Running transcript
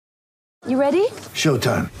You ready?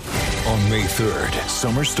 Showtime. On May 3rd,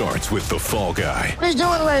 summer starts with The Fall Guy. Let's do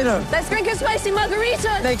it later. Let's drink a spicy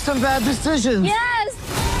margarita. Make some bad decisions. Yes!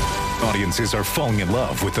 Audiences are falling in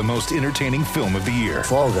love with the most entertaining film of the year.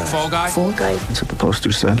 Fall Guy. Fall Guy? Fall guy. That's what the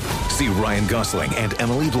poster said. See Ryan Gosling and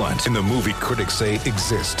Emily Blunt in the movie critics say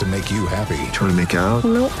exists to make you happy. Trying to make it out?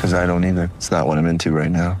 Nope. Because I don't either. It's not what I'm into right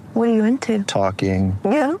now. What are you into? Talking.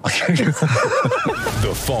 Yeah.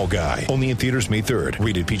 The Fall Guy. Only in theaters May 3rd.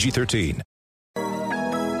 Rated PG-13.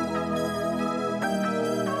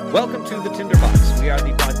 Welcome to the Tinderbox. We are the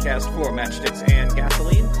podcast for Matchsticks and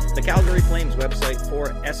Gasoline, the Calgary Flames website for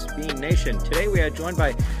SB Nation. Today we are joined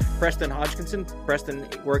by Preston Hodgkinson. Preston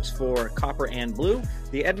works for Copper and Blue,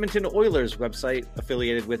 the Edmonton Oilers website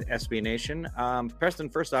affiliated with SB Nation. Preston,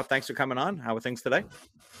 first off, thanks for coming on. How are things today?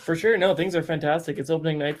 For sure. No, things are fantastic. It's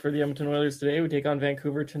opening night for the Edmonton Oilers today. We take on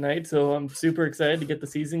Vancouver tonight, so I'm super excited to get the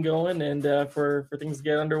season going and for things to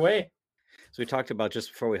get underway. So we talked about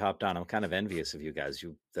just before we hopped on, I'm kind of envious of you guys.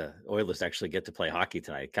 The Oilers actually get to play hockey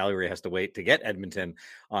tonight. Calgary has to wait to get Edmonton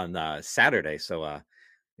on Saturday. So,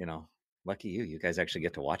 lucky you. You guys actually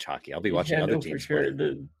get to watch hockey. I'll be watching other teams. For sure.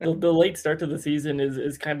 The late start to the season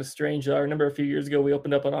is kind of strange. I remember a few years ago we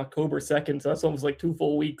opened up on October 2nd, so that's almost like 2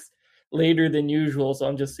 full weeks later than usual. So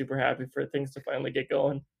I'm just super happy for things to finally get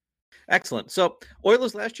going. Excellent. So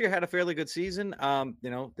Oilers last year had a fairly good season.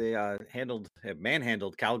 They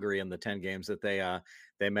manhandled Calgary in the 10 games that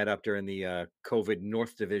they met up during the COVID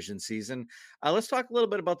North Division season. Let's talk a little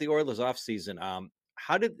bit about the Oilers off season.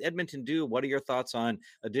 How did Edmonton do? What are your thoughts on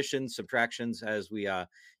additions, subtractions as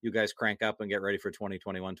you guys crank up and get ready for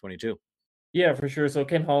 2021-22? Yeah, for sure. So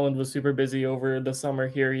Ken Holland was super busy over the summer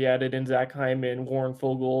here. He added in Zach Hyman, Warren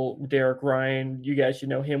Fogle, Derek Ryan. You guys should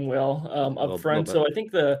know him well up front. So I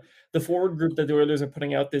think the forward group that the Oilers are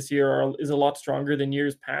putting out this year is a lot stronger than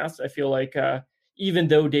years past. I feel like even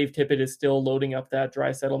though Dave Tippett is still loading up that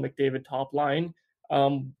Draisaitl McDavid top line,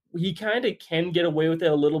 he kind of can get away with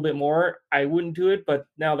it a little bit more. I wouldn't do it, but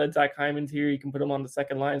now that Zach Hyman's here, you can put him on the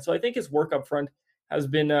second line. So I think his work up front has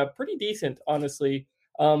been pretty decent, honestly.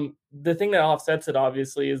 The thing that offsets it,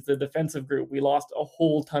 obviously, is the defensive group. We lost a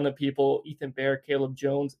whole ton of people. Ethan Bear, Caleb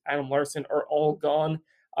Jones, Adam Larson are all gone,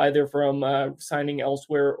 either from signing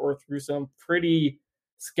elsewhere or through some pretty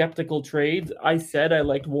skeptical trades. I said I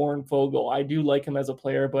liked Warren Fogle. I do like him as a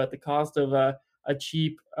player, but at the cost of a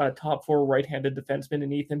cheap top 4 right-handed defenseman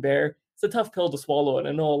in Ethan Bear, it's a tough pill to swallow. And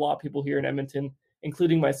I know a lot of people here in Edmonton,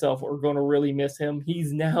 including myself, are going to really miss him.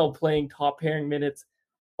 He's now playing top pairing minutes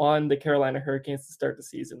on the Carolina Hurricanes to start the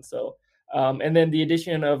season. So, and then the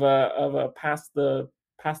addition of a past the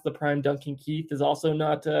prime Duncan Keith is also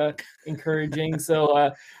not encouraging.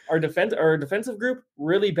 So our defensive group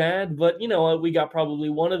really bad, but we got probably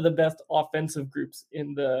one of the best offensive groups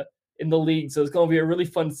in the league. So it's going to be a really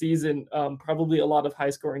fun season. Probably a lot of high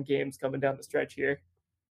scoring games coming down the stretch here.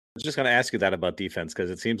 I was just going to ask you that about defense, because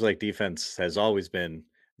it seems like defense has always been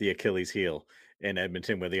the Achilles heel in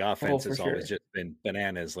Edmonton, where the offense has always just been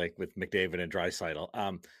bananas, like with McDavid and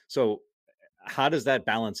Draisaitl. So how does that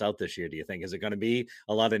balance out this year, do you think? Is it going to be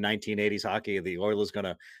a lot of 1980s hockey? Are the Oilers going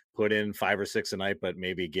to put in 5 or 6 a night, but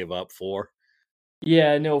maybe give up 4?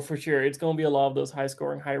 Yeah, no, for sure. It's going to be a lot of those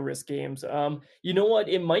high-scoring, high-risk games. You know what?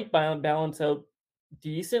 It might balance out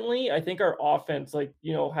decently. I think our offense,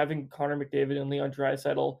 having Connor McDavid and Leon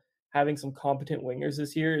Draisaitl, having some competent wingers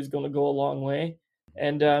this year is going to go a long way.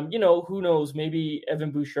 And, who knows, maybe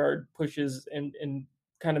Evan Bouchard pushes and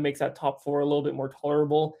kind of makes that top 4 a little bit more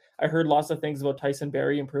tolerable. I heard lots of things about Tyson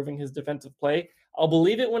Barrie improving his defensive play. I'll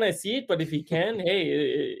believe it when I see it, but if he can, hey,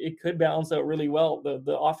 it could balance out really well.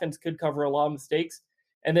 The offense could cover a lot of mistakes.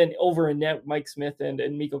 And then over in net, Mike Smith and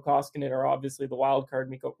Mikko Koskinen are obviously the wild card.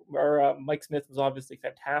 Mike Smith was obviously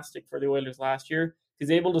fantastic for the Oilers last year.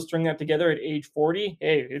 He's able to string that together at age 40.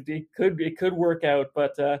 Hey, it could work out,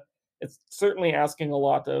 but it's certainly asking a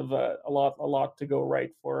lot to go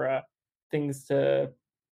right for things to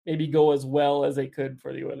maybe go as well as they could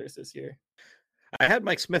for the Oilers this year. I had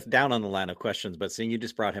Mike Smith down on the line of questions, but seeing you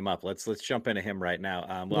just brought him up, let's jump into him right now.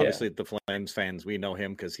 Obviously the Flames fans, we know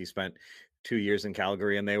him because he spent 2 years in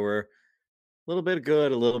Calgary, and they were a little bit of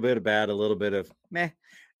good, a little bit of bad, a little bit of meh.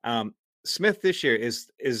 Smith this year, is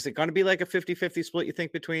it going to be like a 50-50 split, you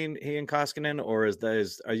think, between he and Koskinen, or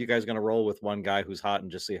are you guys going to roll with one guy who's hot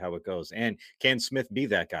and just see how it goes? And can Smith be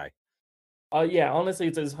that guy? Yeah, honestly,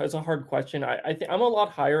 it's a hard question. I think I'm a lot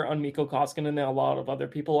higher on Mikko Koskinen than a lot of other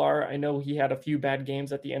people are. I know he had a few bad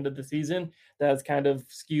games at the end of the season that has kind of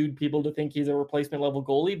skewed people to think he's a replacement level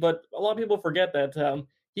goalie, but a lot of people forget that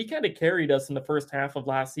he kind of carried us in the first half of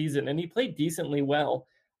last season, and he played decently well.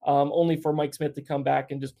 only for Mike Smith to come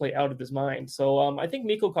back and just play out of his mind. So I think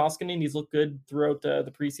Mikko Koskinen, he's looked good throughout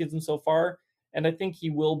the preseason so far, and I think he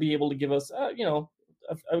will be able to give us,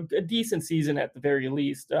 a decent season at the very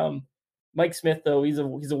least. Mike Smith, though, he's a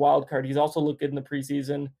wild card. He's also looked good in the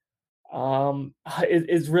preseason.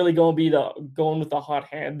 Is really going to be going with the hot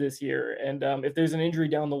hand this year. And if there's an injury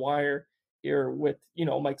down the wire here with,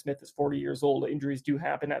 Mike Smith is 40 years old, injuries do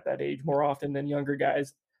happen at that age more often than younger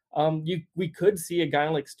guys. We could see a guy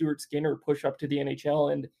like Stuart Skinner push up to the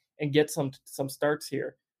NHL and get some starts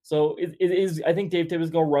here. So it is. I think Dave Tibbetts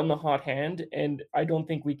is going to run the hot hand, and I don't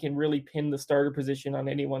think we can really pin the starter position on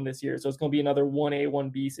anyone this year. So it's going to be another 1A,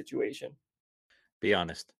 1B situation. Be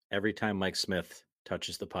honest. Every time Mike Smith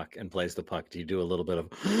touches the puck and plays the puck, do you do a little bit of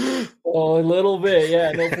a little bit,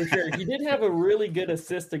 yeah, no, for sure. He did have a really good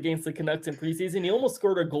assist against the Canucks in preseason. He almost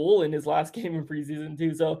scored a goal in his last game in preseason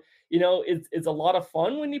too. So it's a lot of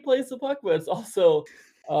fun when he plays the puck, but it's also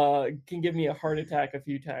can give me a heart attack a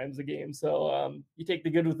few times a game. So you take the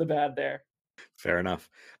good with the bad there. Fair enough.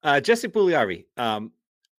 Jesse Puljujarvi,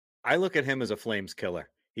 I look at him as a Flames killer.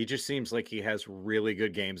 He just seems like he has really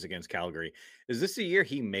good games against Calgary. Is this the year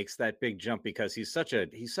he makes that big jump? Because he's such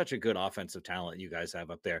a good offensive talent you guys have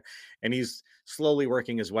up there, and he's slowly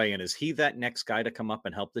working his way in. Is he that next guy to come up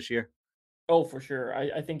and help this year? Oh, for sure.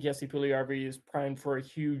 I think Jesse Puljujarvi is primed for a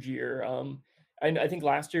huge year. I think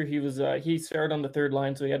last year he started on the third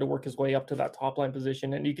line, so he had to work his way up to that top line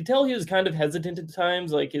position, and you could tell he was kind of hesitant at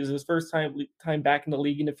times. Like it was his first time back in the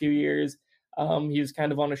league in a few years. He was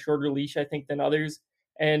kind of on a shorter leash, I think, than others.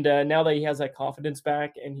 And now that he has that confidence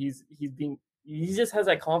back, and he just has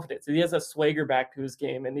that confidence. He has a swagger back to his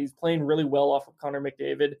game, and he's playing really well off of Connor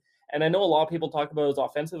McDavid. And I know a lot of people talk about his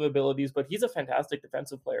offensive abilities, but he's a fantastic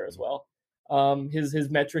defensive player as well.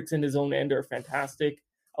 His metrics in his own end are fantastic.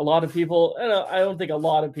 A lot of people, I don't think a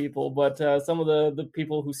lot of people, but some of the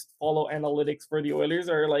people who follow analytics for the Oilers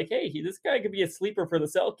are like, hey, this guy could be a sleeper for the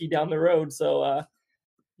Selke down the road. So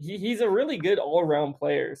he's a really good all-around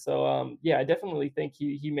player. So I definitely think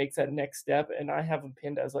he makes that next step, and I have him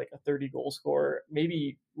pinned as like a 30-goal scorer,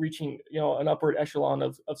 maybe reaching an upward echelon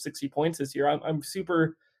of 60 points this year. I'm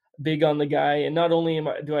super big on the guy, and not only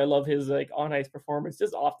do I love his like on-ice performance,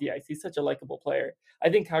 just off the ice, he's such a likable player. I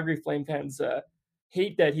think Calgary Flame fans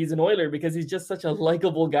hate that he's an Oiler because he's just such a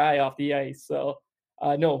likable guy off the ice. So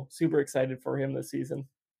no, super excited for him this season.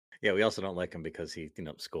 Yeah, we also don't like him because he,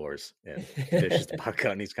 scores and dishes the puck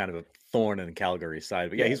out, and he's kind of a thorn in Calgary's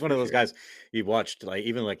side. But yeah, he's one of those guys you watched, like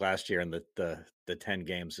even like last year in the 10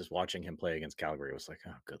 games, just watching him play against Calgary was like,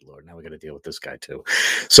 oh, good Lord, now we got to deal with this guy too.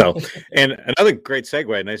 So, and another great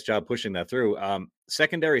segue, nice job pushing that through.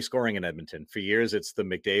 Secondary scoring in Edmonton. For years, it's the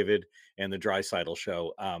McDavid and the Draisaitl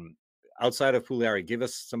show. Outside of Puljujarvi, give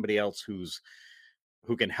us somebody else who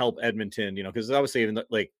can help Edmonton, because obviously even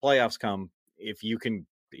like playoffs come, if you can,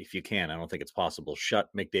 I don't think it's possible, shut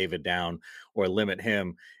McDavid down or limit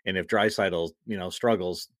him. And if Draisaitl,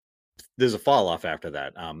 struggles, there's a fall off after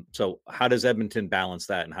that. So how does Edmonton balance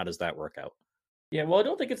that, and how does that work out? Yeah, well, I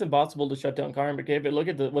don't think it's impossible to shut down Connor McDavid. Look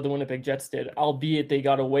at what the Winnipeg Jets did, albeit they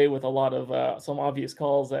got away with a lot of some obvious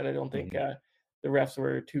calls that I don't think the refs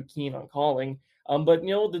were too keen on calling. But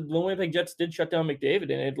the Winnipeg Jets did shut down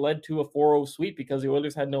McDavid, and it led to a 4-0 sweep because the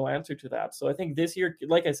Oilers had no answer to that. So I think this year,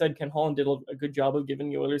 like I said, Ken Holland did a good job of giving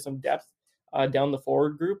the Oilers some depth down the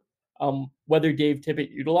forward group. Whether Dave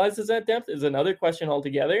Tippett utilizes that depth is another question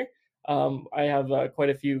altogether. I have quite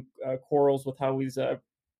a few quarrels with how he's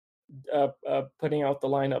putting out the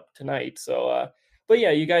lineup tonight. So, but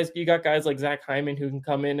yeah, you got guys like Zach Hyman who can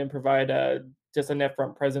come in and provide just a net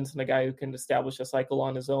front presence and a guy who can establish a cycle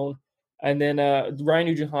on his own. And then Ryan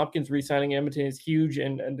Nugent-Hopkins re-signing Edmonton is huge,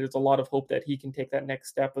 and there's a lot of hope that he can take that next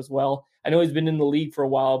step as well. I know he's been in the league for a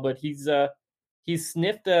while, but he's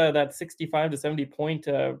sniffed that 65 to 70 point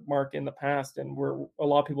mark in the past, and a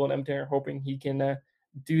lot of people in Edmonton are hoping he can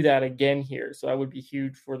do that again here. So that would be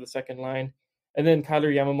huge for the second line. And then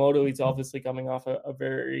Kailer Yamamoto, he's obviously coming off a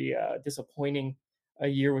very disappointing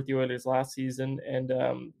year with the Oilers last season,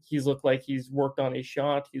 and he's looked like he's worked on his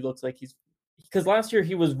shot. He looks like because last year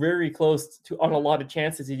he was very close to on a lot of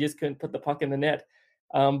chances. He just couldn't put the puck in the net.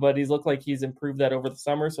 But he's looked like he's improved that over the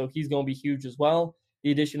summer, so he's going to be huge as well.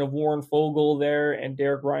 The addition of Warren Foegele there and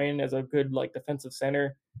Derek Ryan as a good defensive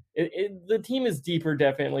center. The team is deeper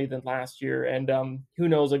definitely than last year, and who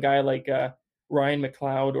knows, a guy like Ryan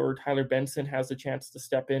McLeod or Tyler Benson has a chance to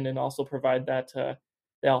step in and also provide that the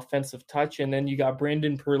offensive touch. And then you got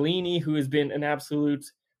Brendan Perlini, who has been an absolute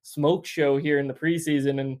smoke show here in the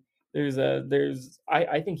preseason, and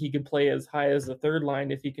I think he could play as high as the third line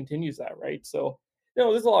if he continues that, right? So,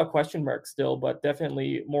 there's a lot of question marks still, but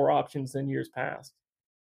definitely more options than years past.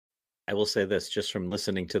 I will say this, just from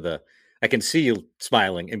listening to I can see you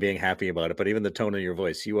smiling and being happy about it, but even the tone of your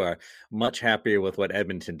voice, you are much happier with what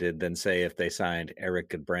Edmonton did than, say, if they signed Eric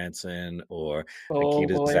Goodbranson or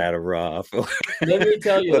Nikita Zadorov. Let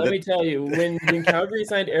me tell you, when Calgary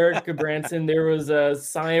signed Eric Goodbranson, there was a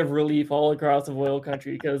sigh of relief all across the Oil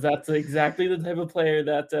country, because that's exactly the type of player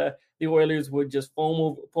that the Oilers would just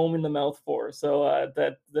foam in the mouth for. So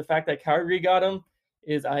that the fact that Calgary got him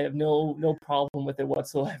is, I have no problem with it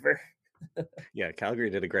whatsoever. Yeah,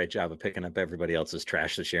 Calgary did a great job of picking up everybody else's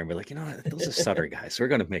trash this year and be like, you know what, those are Sutter guys. We're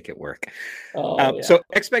going to make it work. So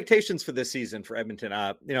expectations for this season for Edmonton.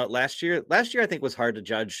 Last year I think was hard to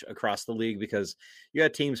judge across the league because you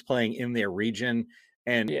had teams playing in their region.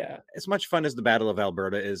 And as much fun as the Battle of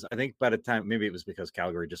Alberta is, I think by the time, maybe it was because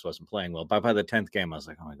Calgary just wasn't playing well, but by the 10th game, I was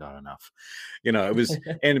like, oh my God, enough. It was,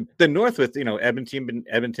 and the North with,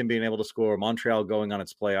 Edmonton being able to score, Montreal going on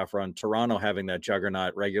its playoff run, Toronto having that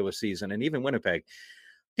juggernaut regular season, and even Winnipeg.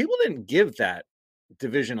 People didn't give that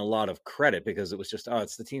division a lot of credit because it was just,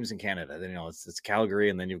 it's the teams in Canada. Then, it's Calgary,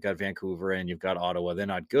 and then you've got Vancouver and you've got Ottawa. They're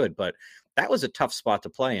not good, but that was a tough spot to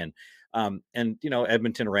play in.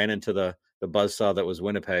 Edmonton ran into the buzzsaw that was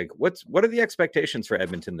Winnipeg. What are the expectations for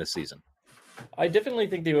Edmonton this season? I definitely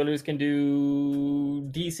think the Oilers can do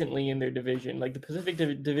decently in their division. Like, the Pacific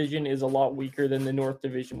Division is a lot weaker than the North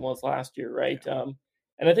Division was last year, right? And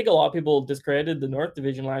I think a lot of people discredited the North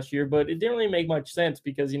Division last year, but it didn't really make much sense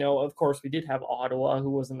because, of course, we did have Ottawa, who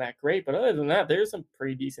wasn't that great. But other than that, there's some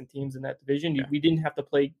pretty decent teams in that division. Yeah. We didn't have to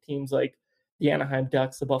play teams like the Anaheim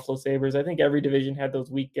Ducks, the Buffalo Sabres. I think every division had those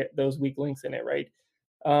weak links in it, right?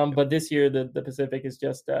 But this year, the Pacific is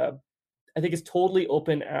just, I think it's totally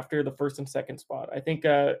open after the first and second spot. I think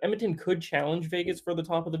Edmonton could challenge Vegas for the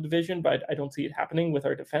top of the division, but I don't see it happening with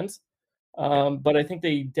our defense. But I think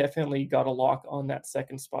they definitely got a lock on that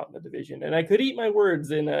second spot in the division. And I could eat my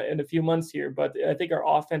words in a few months here, but I think our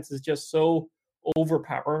offense is just so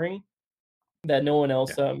overpowering that no one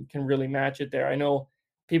else can really match it there. I know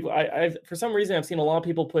people, I've for some reason, I've seen a lot of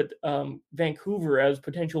people put Vancouver as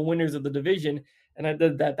potential winners of the division. And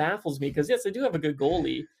that baffles me because, yes, they do have a good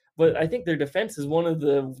goalie, but I think their defense is one of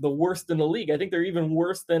the worst in the league. I think they're even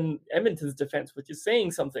worse than Edmonton's defense, which is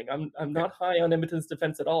saying something. I'm not high on Edmonton's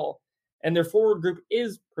defense at all. And their forward group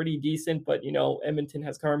is pretty decent, but, Edmonton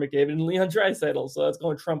has Connor McDavid and Leon Draisaitl, so that's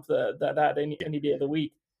going to trump that any day of the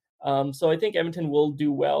week. So I think Edmonton will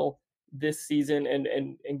do well this season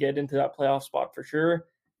and get into that playoff spot for sure.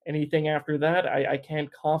 Anything after that, I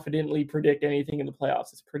can't confidently predict anything in the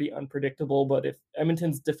playoffs. It's pretty unpredictable, but if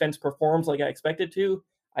Edmonton's defense performs like I expect it to,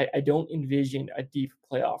 I don't envision a deep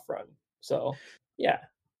playoff run. So, yeah.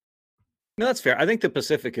 No, that's fair. I think the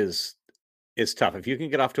Pacific is tough. If you can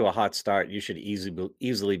get off to a hot start, you should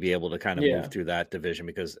easily be able to kind of move through that division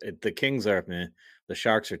because the Kings are meh, the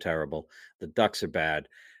Sharks are terrible, the Ducks are bad.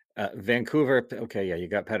 Vancouver, okay, yeah, you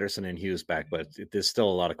got Pettersson and Hughes back, but there's still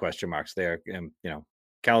a lot of question marks there.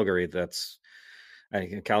 Calgary,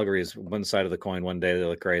 Calgary is one side of the coin. One day they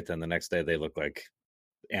look great, then the next day they look like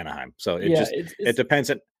Anaheim. So it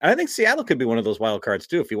depends. I think Seattle could be one of those wild cards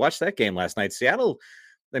too. If you watched that game last night, Seattle,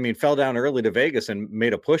 fell down early to Vegas and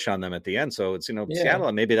made a push on them at the end. So it's, Seattle,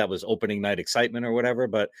 and maybe that was opening night excitement or whatever,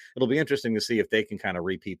 but it'll be interesting to see if they can kind of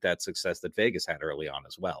repeat that success that Vegas had early on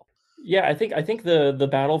as well. Yeah, I think the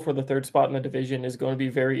battle for the third spot in the division is going to be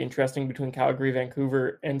very interesting between Calgary,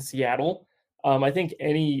 Vancouver, and Seattle. I think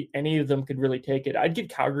any of them could really take it. I'd give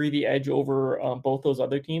Calgary the edge over both those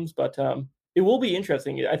other teams, but it will be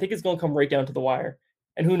interesting. I think it's going to come right down to the wire.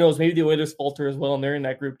 And who knows, maybe the Oilers falter as well, and they're in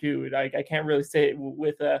that group too. I can't really say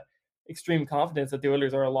with extreme confidence that the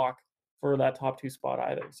Oilers are a lock for that top two spot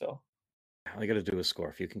either. So all you got to do is score.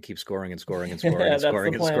 If you can keep scoring and scoring and scoring and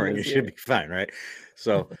scoring and scoring, you should be fine, right?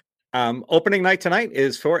 So opening night tonight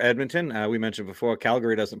is for Edmonton. We mentioned before,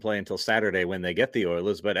 Calgary doesn't play until Saturday when they get the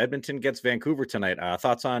Oilers, but Edmonton gets Vancouver tonight.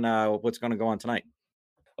 Thoughts on what's going to go on tonight?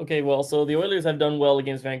 Okay, well, so the Oilers have done well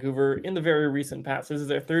against Vancouver in the very recent past. This is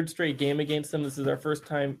their third straight game against them. This is our first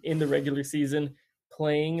time in the regular season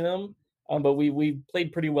playing them, but we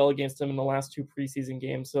played pretty well against them in the last two preseason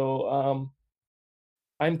games. So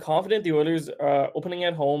I'm confident the Oilers opening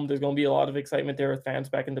at home. There's going to be a lot of excitement there with fans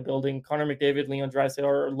back in the building. Connor McDavid, Leon Draisaitl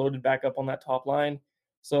are loaded back up on that top line.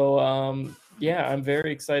 So I'm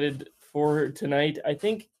very excited for tonight. I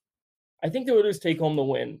think the Oilers take home the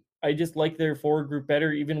win. I just like their forward group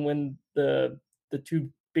better, even when the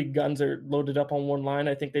two big guns are loaded up on one line.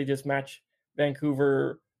 I think they just match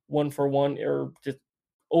Vancouver 1-for-1 or just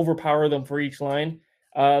overpower them for each line.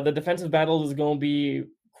 The defensive battle is going to be,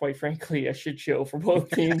 quite frankly, a shit show for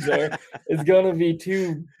both teams there. It's going to be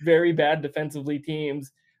two very bad defensively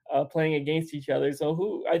teams. playing against each other.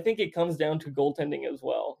 So I think it comes down to goaltending as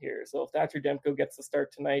well here. So if Thatcher Demko gets the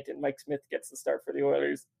start tonight and Mike Smith gets the start for the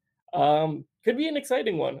Oilers, could be an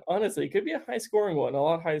exciting one. Honestly, could be a high scoring one, a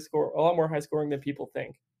lot more high scoring than people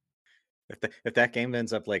think. If that game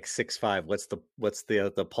ends up like 6-5, what's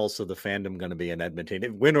the pulse of the fandom going to be in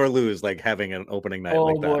Edmonton? Win or lose, like having an opening night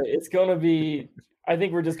like that. Oh boy, it's going to be. I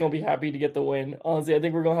think we're just going to be happy to get the win. Honestly, I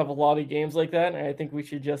think we're going to have a lot of games like that, and I think we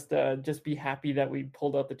should just be happy that we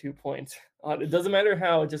pulled out the 2 points. It doesn't matter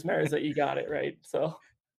how; it just matters that you got it, right? So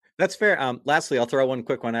that's fair. Lastly, I'll throw one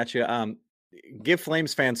quick one at you. Give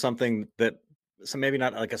Flames fans something so maybe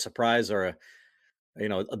not like a surprise or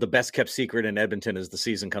the best kept secret in Edmonton as the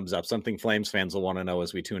season comes up. Something Flames fans will want to know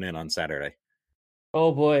as we tune in on Saturday.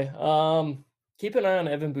 Oh boy. Keep an eye on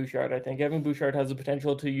Evan Bouchard. I think Evan Bouchard has the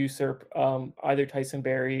potential to usurp either Tyson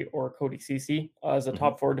Barrie or Cody Ceci as a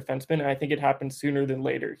top 4 defenseman. And I think it happens sooner than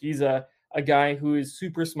later. He's a guy who is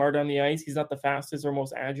super smart on the ice. He's not the fastest or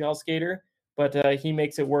most agile skater, but he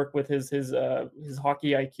makes it work with his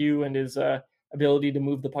hockey IQ and his ability to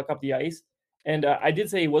move the puck up the ice. And I did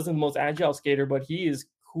say he wasn't the most agile skater, but he is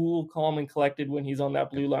cool, calm, and collected when he's on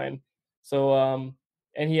that blue line. So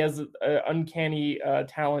and he has an uncanny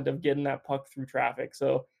talent of getting that puck through traffic.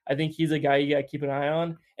 So I think he's a guy you got to keep an eye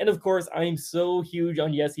on. And of course, I'm so huge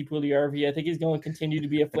on Jesse Puljujarvi. I think he's going to continue to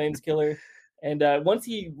be a Flames killer. And once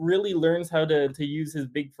he really learns how to use his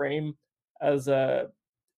big frame as to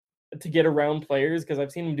get around players, because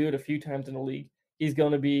I've seen him do it a few times in the league, he's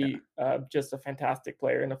going to be just a fantastic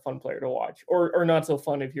player and a fun player to watch, or not so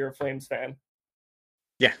fun if you're a Flames fan.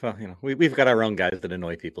 Yeah, well, we've got our own guys that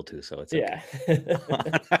annoy people too, so it's okay. Yeah.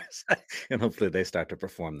 And hopefully they start to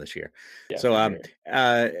perform this year. Yeah, so,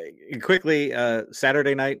 quickly,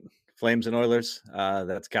 Saturday night, Flames and Oilers.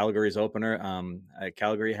 That's Calgary's opener.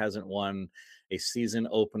 Calgary hasn't won a season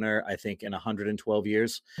opener, I think, in 112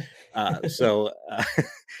 years. So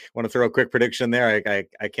want to throw a quick prediction there.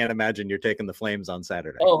 I can't imagine you're taking the Flames on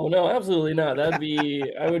Saturday. Oh, no, absolutely not. I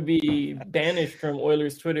would be banished from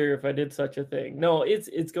Oilers Twitter if I did such a thing. No,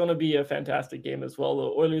 it's going to be a fantastic game as well. The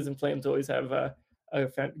Oilers and Flames always have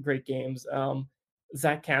great games.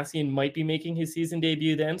 Zach Kassian might be making his season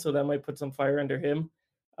debut then, so that might put some fire under him.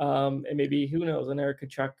 And maybe, who knows, an Eric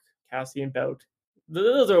Tkachuk Kassian bout.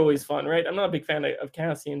 Those are always fun, right? I'm not a big fan of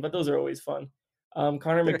Kassian, but those are always fun.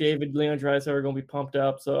 Connor McDavid, Leon Draisaitl are going to be pumped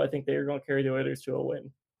up, so I think they are going to carry the Oilers to a win.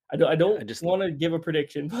 I don't want to give a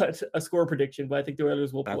prediction, but a score prediction, but I think the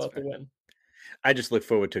Oilers will pull out the win. I just look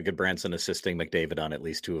forward to Goodbranson assisting McDavid on at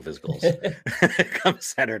least 2 of his goals come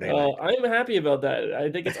Saturday night. I'm happy about that. I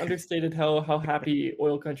think it's understated how happy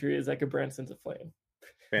Oil Country is that Goodbranson's a Flame.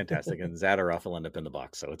 Fantastic. And Zadorov will end up in the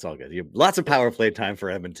box, so it's all good. You have lots of power play time for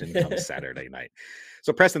Edmonton come Saturday night.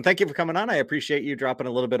 So, Preston, thank you for coming on. I appreciate you dropping a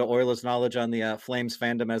little bit of Oilers knowledge on the Flames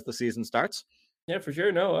fandom as the season starts. Yeah, for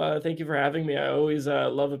sure. No, thank you for having me. I always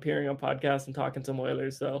love appearing on podcasts and talking some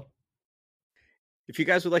Oilers. So, if you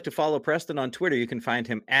guys would like to follow Preston on Twitter, you can find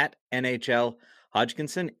him at NHL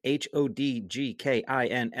Hodgkinson,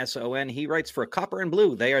 HODGKINSON. He writes for Copper and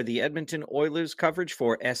Blue. They are the Edmonton Oilers coverage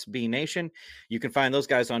for SB Nation. You can find those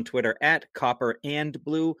guys on Twitter at Copper and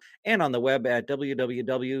Blue and on the web at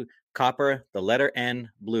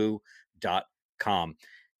www.copper_blue.com.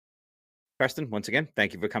 Preston, once again,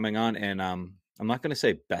 thank you for coming on. And I'm not going to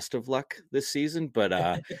say best of luck this season, but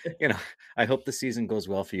I hope the season goes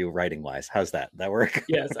well for you writing wise. How's that? That work?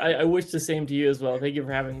 Yes, I wish the same to you as well. Thank you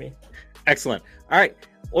for having me. Excellent. All right.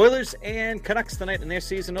 Oilers and Canucks tonight in their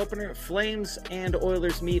season opener. Flames and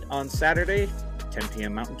Oilers meet on Saturday, 10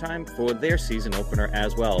 p.m. Mountain Time, for their season opener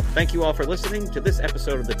as well. Thank you all for listening to this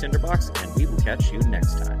episode of The Tinderbox, and we will catch you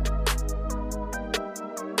next time.